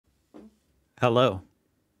Hello.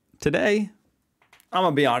 Today, I'm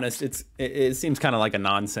gonna be honest, it seems kind of like a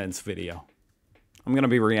nonsense video. I'm gonna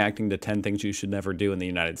be reacting to 10 things you should never do in the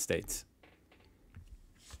United States.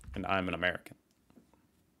 And I'm an American.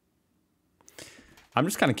 I'm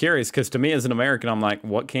just kind of curious, because to me as an American, I'm like,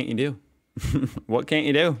 what can't you do? What can't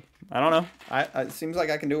you do? I don't know. It seems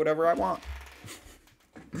like I can do whatever I want.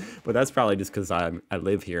 But that's probably just because I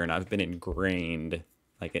live here and I've been ingrained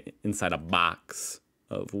like inside a box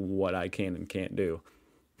of what I can and can't do.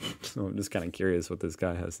 So I'm just kind of curious what this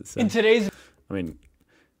guy has to say. I mean,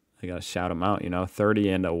 I gotta shout him out, you know, 30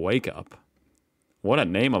 and a Wake Up. What a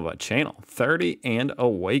name of a channel, 30 and a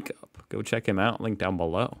Wake Up. Go check him out, link down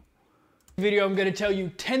below. Video, I'm gonna tell you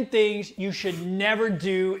 10 things you should never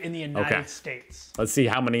do in the United States. Let's see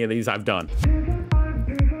how many of these I've done.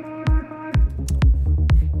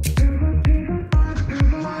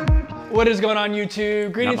 What is going on,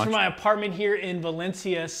 YouTube? Greetings from my apartment here in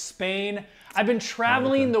Valencia, Spain. I've been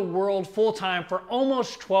traveling the world full-time for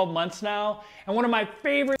almost 12 months now, and one of my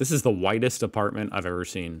favorite— This is the whitest apartment I've ever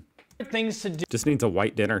seen. Things to do— Just needs a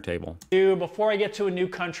white dinner table. Before I get to a new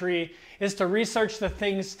country is to research the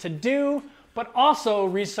things to do, but also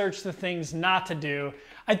research the things not to do.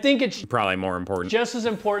 I think it's probably more important. Just as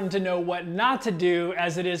important to know what not to do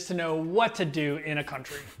as it is to know what to do in a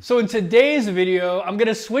country. So in today's video, I'm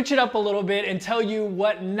gonna switch it up a little bit and tell you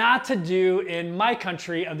what not to do in my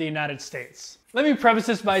country of the United States. Let me preface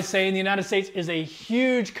this by saying the United States is a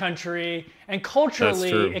huge country, and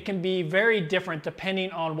culturally it can be very different depending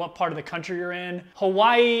on what part of the country you're in.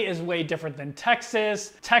 Hawaii is way different than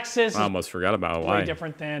Texas. Texas I almost forgot about Hawaii. Way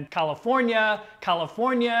different than California.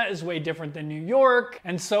 California is way different than New York,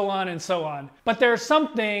 and so on and so on. But there are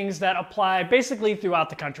some things that apply basically throughout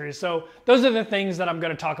the country. So those are the things that I'm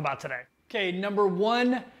gonna talk about today. Okay, number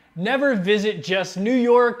one, never visit just New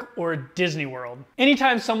York or Disney World.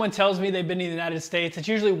 Anytime someone tells me they've been to the United States, it's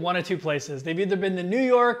usually one of two places. They've either been to New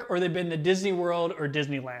York or they've been to Disney World or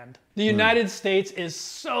Disneyland. The United States is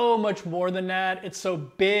so much more than that. It's so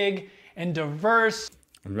big and diverse.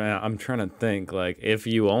 Man, I'm trying to think, like, if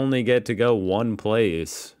you only get to go one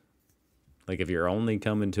place, like if you're only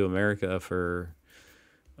coming to America for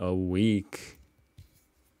a week,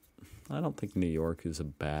 I don't think New York is a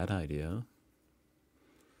bad idea.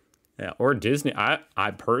 Yeah, or Disney.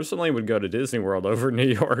 I personally would go to Disney World over New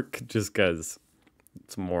York just because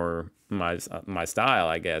it's more my style,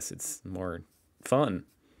 I guess. It's more fun.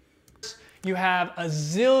 You have a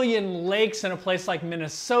zillion lakes in a place like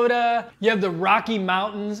Minnesota. You have the Rocky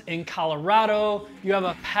Mountains in Colorado. You have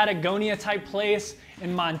a Patagonia type place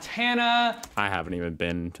in Montana. I haven't even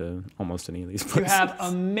been to almost any of these places. You have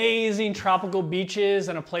amazing tropical beaches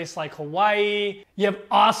in a place like Hawaii. You have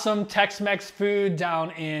awesome Tex-Mex food down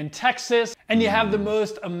in Texas. And you have the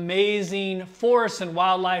most amazing forests and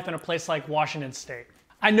wildlife in a place like Washington State.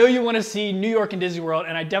 I know you want to see New York and Disney World,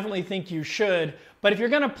 and I definitely think you should. But if you're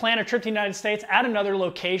going to plan a trip to the United States, add another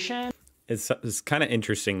location. It's kind of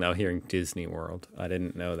interesting, though, hearing Disney World. I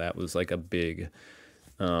didn't know that was like a big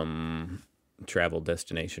travel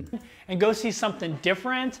destination. And go see something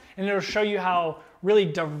different, and it'll show you how really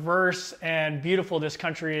diverse and beautiful this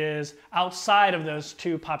country is outside of those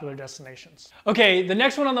two popular destinations. Okay, the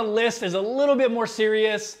next one on the list is a little bit more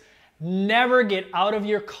serious. Never get out of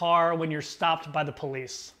your car when you're stopped by the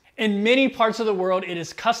police. In many parts of the world, it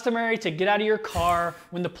is customary to get out of your car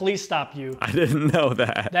when the police stop you. I didn't know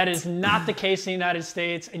that. That is not the case in the United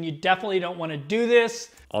States, and you definitely don't want to do this.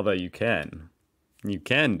 Although you can. You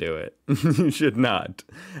can do it. You should not.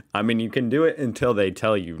 I mean, you can do it until they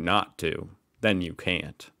tell you not to. Then you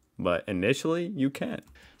can't. But initially, you can.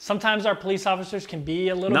 Sometimes our police officers can be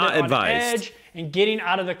a little bit on edge, and getting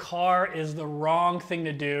out of the car is the wrong thing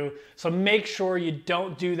to do. So make sure you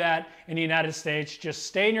don't do that in the United States. Just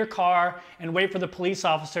stay in your car and wait for the police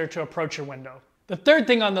officer to approach your window. The third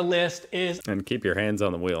thing on the list is— and keep your hands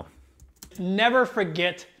on the wheel. Never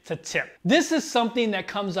forget to tip. This is something that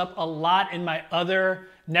comes up a lot in my other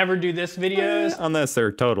never do this videos. Unless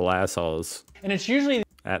they're total assholes. And it's usually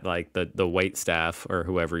at like the wait staff or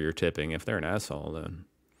whoever you're tipping. If they're an asshole, then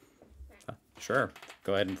sure,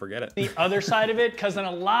 go ahead and forget it. The other side of it, because in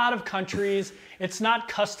a lot of countries, it's not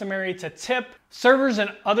customary to tip. Servers in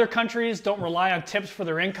other countries don't rely on tips for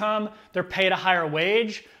their income. They're paid a higher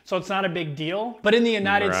wage, so it's not a big deal. But in the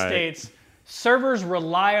United States, servers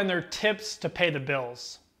rely on their tips to pay the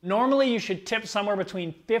bills. Normally, you should tip somewhere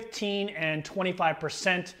between 15 and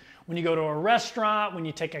 25% when you go to a restaurant, when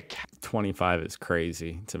you take a cab. 25 is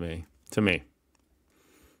crazy to me. To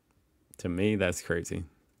me, that's crazy.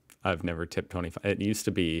 I've never tipped 25. It used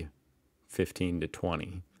to be 15 to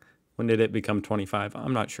 20. When did it become 25?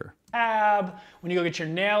 I'm not sure. tab, when you go get your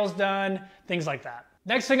nails done, things like that.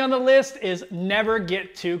 Next thing on the list is never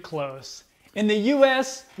get too close. In the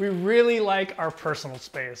US, we really like our personal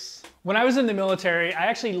space. When I was in the military, I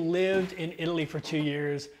actually lived in Italy for 2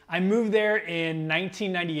 years. I moved there in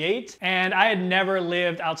 1998, and I had never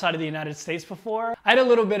lived outside of the United States before. I had a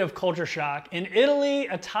little bit of culture shock. In Italy,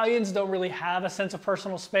 Italians don't really have a sense of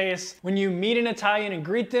personal space. When you meet an Italian and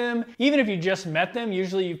greet them, even if you just met them,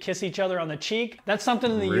 usually you kiss each other on the cheek. That's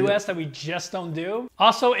something in the US that we just don't do.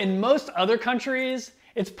 Also, in most other countries,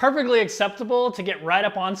 it's perfectly acceptable to get right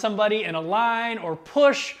up on somebody in a line or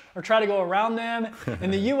push or try to go around them.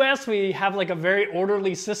 In the US, we have like a very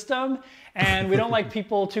orderly system, and we don't like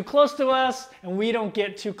people too close to us, and we don't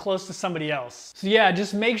get too close to somebody else. So yeah,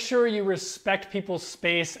 just make sure you respect people's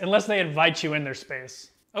space unless they invite you in their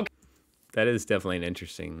space. Okay. That is definitely an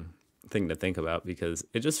interesting thing to think about because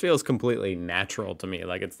it just feels completely natural to me.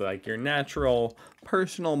 Like it's like your natural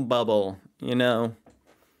personal bubble, you know?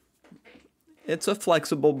 It's a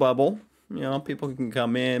flexible bubble. You know, people can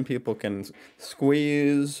come in, people can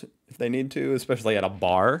squeeze if they need to, especially at a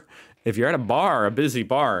bar. If you're at a bar, a busy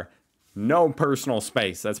bar, no personal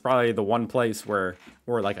space. That's probably the one place where,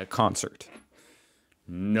 or like a concert,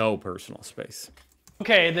 no personal space.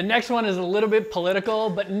 Okay, the next one is a little bit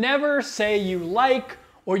political, but never say you like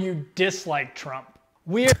or you dislike Trump.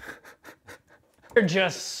 We're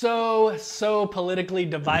just so politically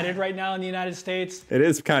divided right now in the United States. It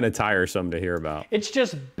is kind of tiresome to hear about. It's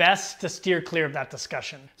just best to steer clear of that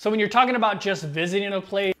discussion. So when you're talking about just visiting a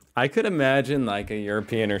place, I could imagine like a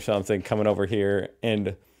European or something coming over here,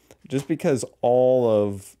 and just because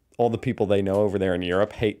all the people they know over there in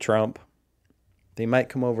Europe hate Trump, they might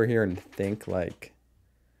come over here and think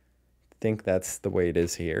that's the way it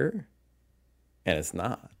is here, and it's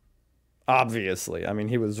not. Obviously, I mean,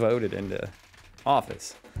 he was voted into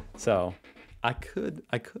office, so I could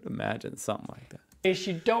imagine something like that.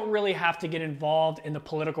 you don't really have to get involved in the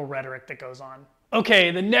political rhetoric that goes on.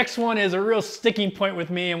 Okay, the next one is a real sticking point with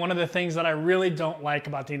me and one of the things that I really don't like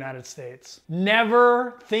about the United States.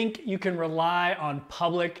 Never think you can rely on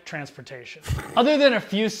public transportation. Other than a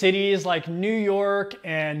few cities like New York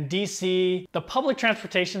and DC, the public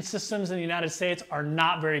transportation systems in the United States are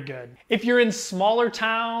not very good. If you're in smaller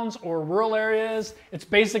towns or rural areas, it's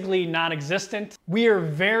basically non-existent. We are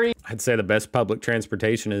very... I'd say the best public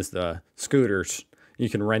transportation is the scooters. You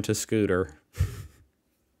can rent a scooter.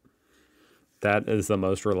 That is the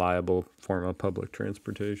most reliable form of public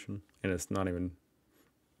transportation. And it's not even...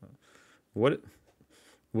 What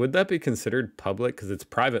would that be considered public? Because it's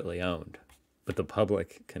privately owned, but the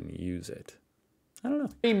public can use it. I don't know.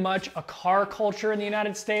 Very much a car culture in the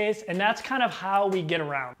United States, and that's kind of how we get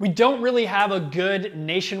around. We don't really have a good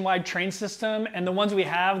nationwide train system, and the ones we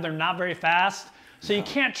have, they're not very fast. So you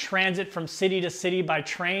can't transit from city to city by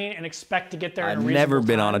train and expect to get there in a reasonable time. I've never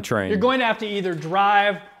been on a train. You're going to have to either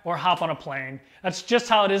drive or hop on a plane. That's just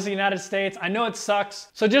how it is in the United States. I know it sucks,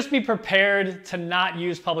 so just be prepared to not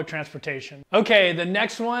use public transportation. Okay, the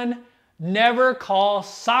next one, never call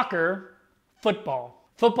soccer football.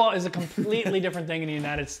 Football is a completely different thing in the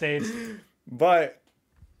United States. But,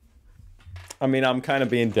 I mean, I'm kind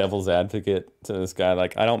of being devil's advocate to this guy.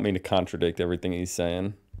 Like, I don't mean to contradict everything he's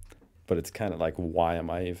saying, but it's kind of like, why am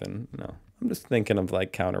I even, no. I'm just thinking of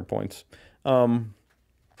like counterpoints.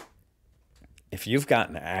 If you've got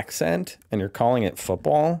an accent and you're calling it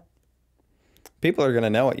football, people are going to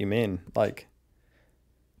know what you mean. Like,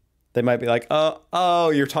 they might be like,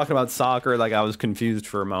 oh, you're talking about soccer. Like, I was confused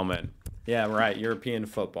for a moment. Yeah, right. European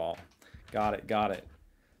football. Got it.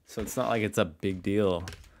 So it's not like it's a big deal.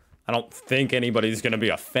 I don't think anybody's going to be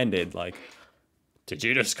offended. Like, did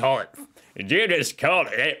you just call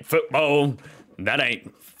it football? That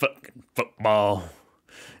ain't fucking football.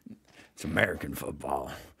 It's American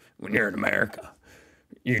football. When you're in America,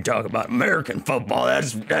 you talk about American football.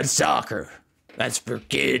 That's soccer. That's for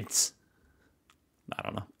kids. I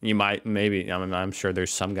don't know. You might, maybe, I'm sure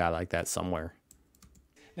there's some guy like that somewhere.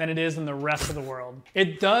 Than it is in the rest of the world.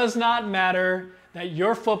 It does not matter that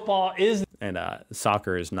your football is... And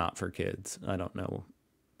soccer is not for kids. I don't know.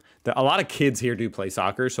 A lot of kids here do play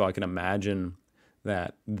soccer, so I can imagine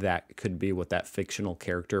that could be what that fictional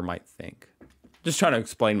character might think. Just trying to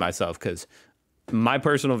explain myself, because my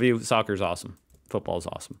personal view, soccer is awesome. Football is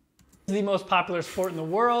awesome. It's the most popular sport in the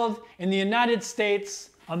world. In the United States,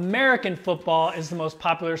 American football is the most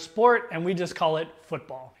popular sport, and we just call it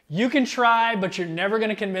football. You can try, but you're never going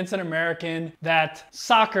to convince an American that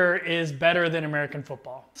soccer is better than American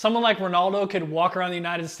football. Someone like Ronaldo could walk around the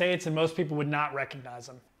United States and most people would not recognize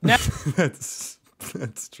him. Now, That's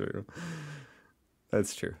true.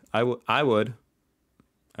 That's true. I would.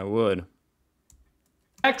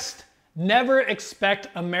 Next, Never expect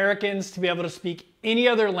Americans to be able to speak any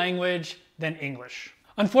other language than English.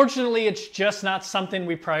 Unfortunately, it's just not something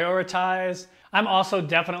we prioritize. I'm also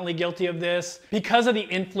definitely guilty of this. Because of the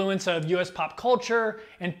influence of US pop culture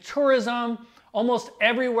and tourism, almost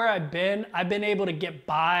everywhere I've been able to get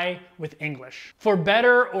by with English. For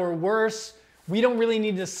better or worse, we don't really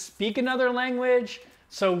need to speak another language,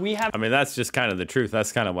 so we have... I mean, that's just kind of the truth.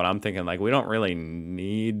 That's kind of what I'm thinking. Like, we don't really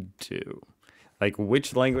need to. Like,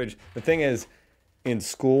 which language? The thing is, in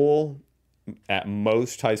school, at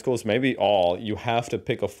most high schools, maybe all, you have to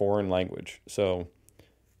pick a foreign language. So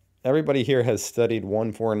everybody here has studied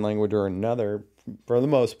one foreign language or another for the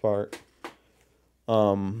most part.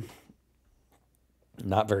 Not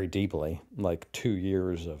very deeply, like 2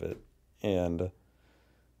 years of it. And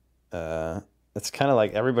it's kind of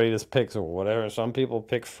like everybody just picks whatever. Some people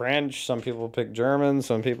pick French, some people pick German,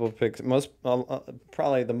 some people pick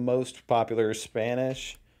probably the most popular is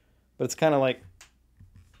Spanish. But it's kind of like,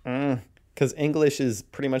 because English is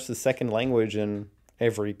pretty much the second language in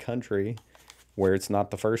every country where it's not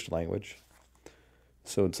the first language.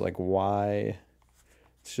 So it's like, why?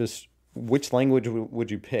 It's just, which language would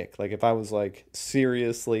you pick? Like, if I was like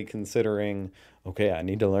seriously considering, okay, I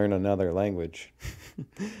need to learn another language,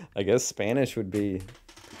 I guess Spanish would be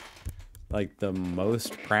like the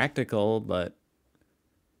most practical, but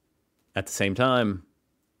at the same time,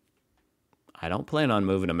 I don't plan on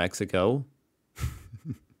moving to Mexico.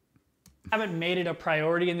 Haven't made it a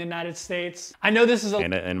priority in the United States. I know this is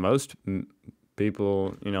and most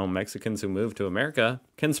people, you know, Mexicans who move to America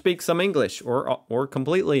can speak some English or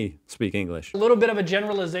completely speak English. A little bit of a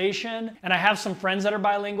generalization, and I have some friends that are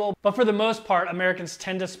bilingual, but for the most part, Americans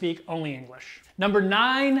tend to speak only English. Number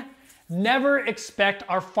 9, never expect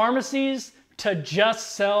our pharmacies to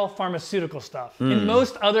just sell pharmaceutical stuff. In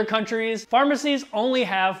most other countries, pharmacies only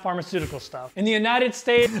have pharmaceutical stuff. In the United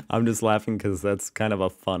States... I'm just laughing because that's kind of a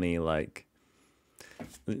funny, like,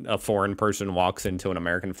 a foreign person walks into an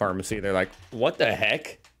American pharmacy. They're like, what the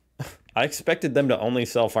heck? I expected them to only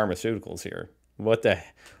sell pharmaceuticals here.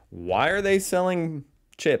 Why are they selling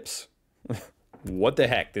chips? What the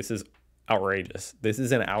heck? This is outrageous. This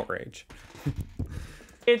is an outrage.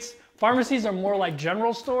 Pharmacies are more like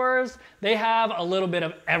general stores. They have a little bit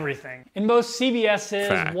of everything. In most CVS's,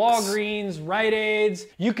 Facts. Walgreens, Rite Aids,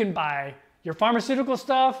 you can buy your pharmaceutical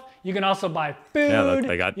stuff. You can also buy food. Yeah, look,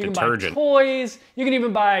 they got you detergent. can buy toys. You can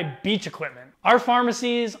even buy beach equipment. Our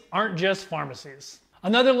pharmacies aren't just pharmacies.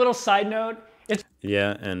 Another little side note,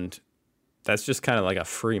 Yeah, and that's just kind of like a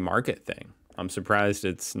free market thing. I'm surprised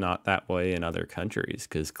it's not that way in other countries,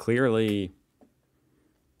 because clearly,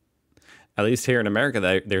 at least here in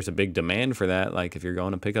America, there's a big demand for that. Like, if you're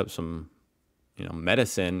going to pick up some, you know,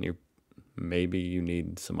 medicine, maybe you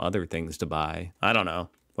need some other things to buy. I don't know.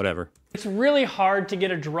 Whatever. It's really hard to get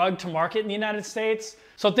a drug to market in the United States.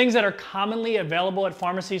 So things that are commonly available at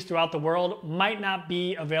pharmacies throughout the world might not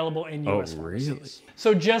be available in US pharmacies. Really?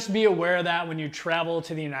 So just be aware of that when you travel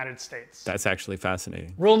to the United States. That's actually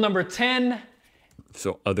fascinating. Rule number 10.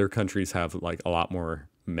 So other countries have like a lot more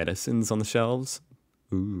medicines on the shelves.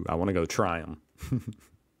 Ooh, I want to go try them.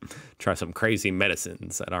 Try some crazy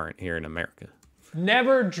medicines that aren't here in America.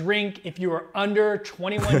 Never drink if you are under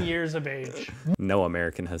 21 years of age. No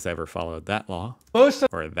American has ever followed that law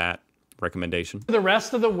or that recommendation. The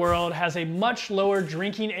rest of the world has a much lower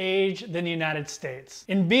drinking age than the United States.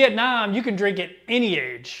 In Vietnam, you can drink at any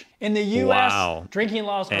age. In the US, drinking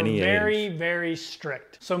laws are very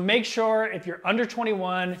strict. So make sure if you're under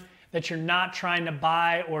 21 that you're not trying to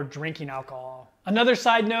buy or drinking alcohol. Another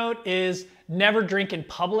side note is never drink in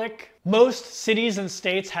public. Most cities and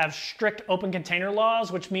states have strict open container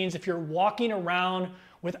laws, which means if you're walking around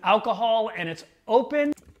with alcohol and it's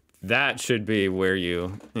open. That should be where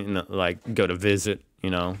you know, like go to visit, you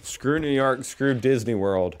know, screw New York, screw Disney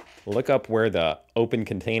World. Look up where the open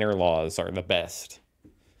container laws are the best.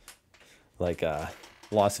 Like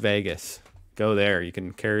Las Vegas. Go there. You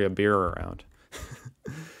can carry a beer around.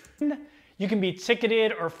 You can be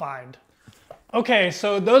ticketed or fined. Okay,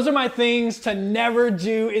 so those are my things to never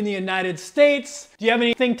do in the United States. Do you have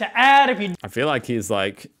anything to add? I feel like he's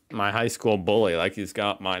like my high school bully, like he's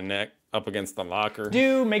got my neck up against the locker.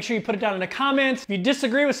 Make sure you put it down in the comments. If you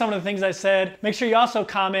disagree with some of the things I said, make sure you also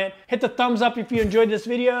comment. Hit the thumbs up if you enjoyed this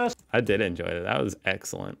video. I did enjoy it. That was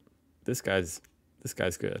excellent. This guy's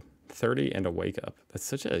good. 30 and a wake up. That's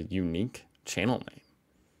such a unique channel name.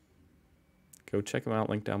 Go check him out,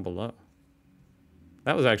 link down below.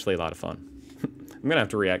 That was actually a lot of fun. I'm gonna have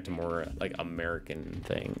to react to more like American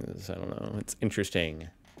things. I don't know. It's interesting.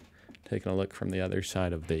 Taking a look from the other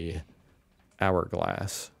side of the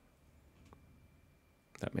hourglass.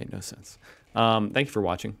 That made no sense. Thank you for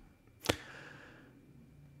watching.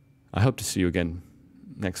 I hope to see you again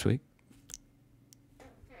next week.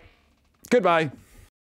 Goodbye.